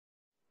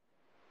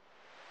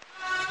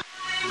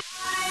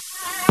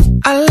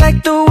I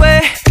like the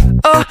way,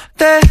 oh,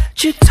 that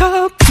you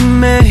talk to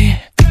me.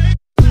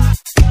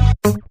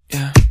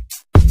 Yeah.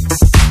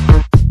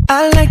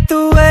 I like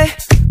the way,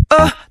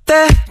 oh,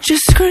 that you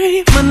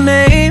scream my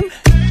name,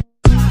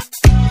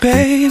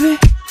 baby.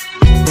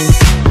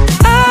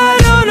 I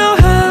don't know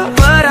how,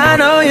 but I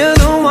know you're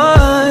the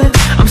one.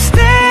 I'm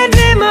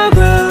standing my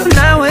ground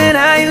now when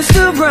I used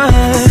to run.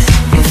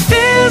 It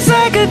feels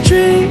like a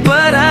dream,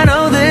 but I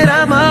know that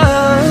I'm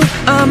up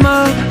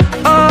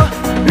all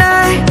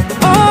night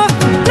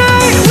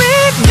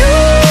with you.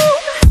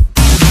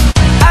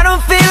 I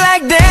don't feel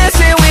like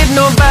dancing with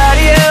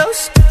nobody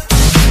else.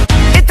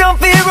 It don't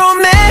feel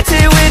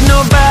romantic with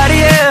nobody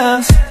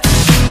else.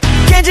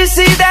 Can't you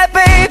see that,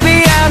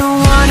 baby? I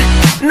don't want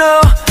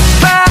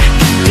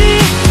nobody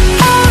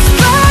else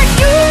like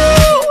you.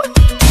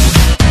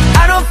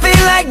 I don't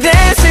feel like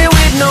dancing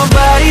with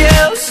nobody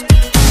else.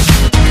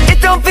 It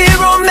don't feel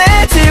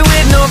romantic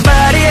with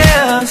nobody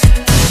else.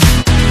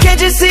 Can't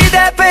you see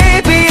that,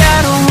 baby? I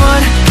don't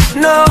want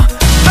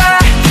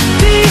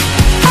nobody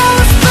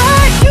else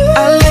like you.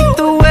 I like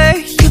the way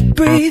you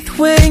breathe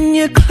when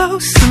you're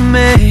close to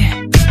me.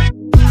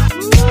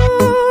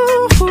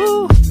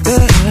 Ooh,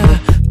 yeah.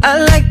 I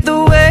like the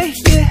way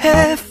your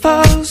hair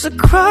falls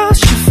across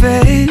your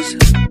face.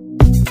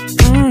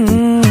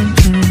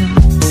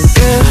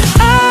 Yeah.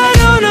 I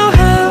don't know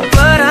how,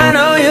 but I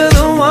know you're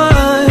the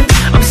one.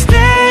 I'm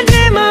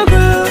standing my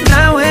ground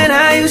now when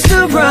I used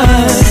to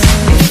run.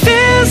 It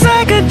feels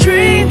like a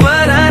dream,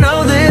 but I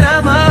know that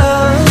I'm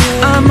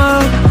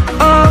up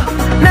all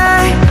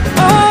night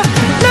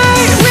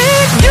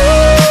with you.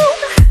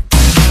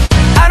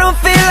 I don't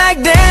feel like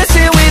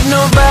dancing with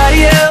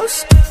nobody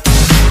else.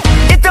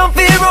 It don't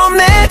feel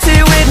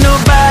romantic with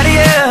nobody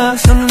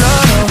else. Oh, no.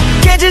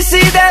 Can't you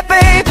see that,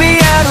 baby?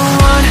 I don't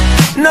want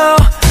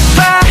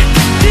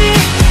nobody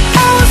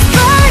else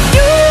like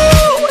you.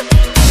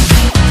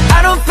 I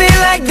don't feel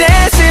like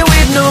dancing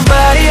with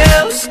nobody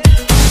else.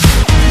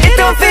 It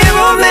don't feel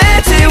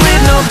romantic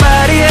with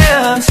nobody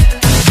else.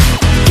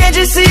 Can't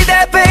you see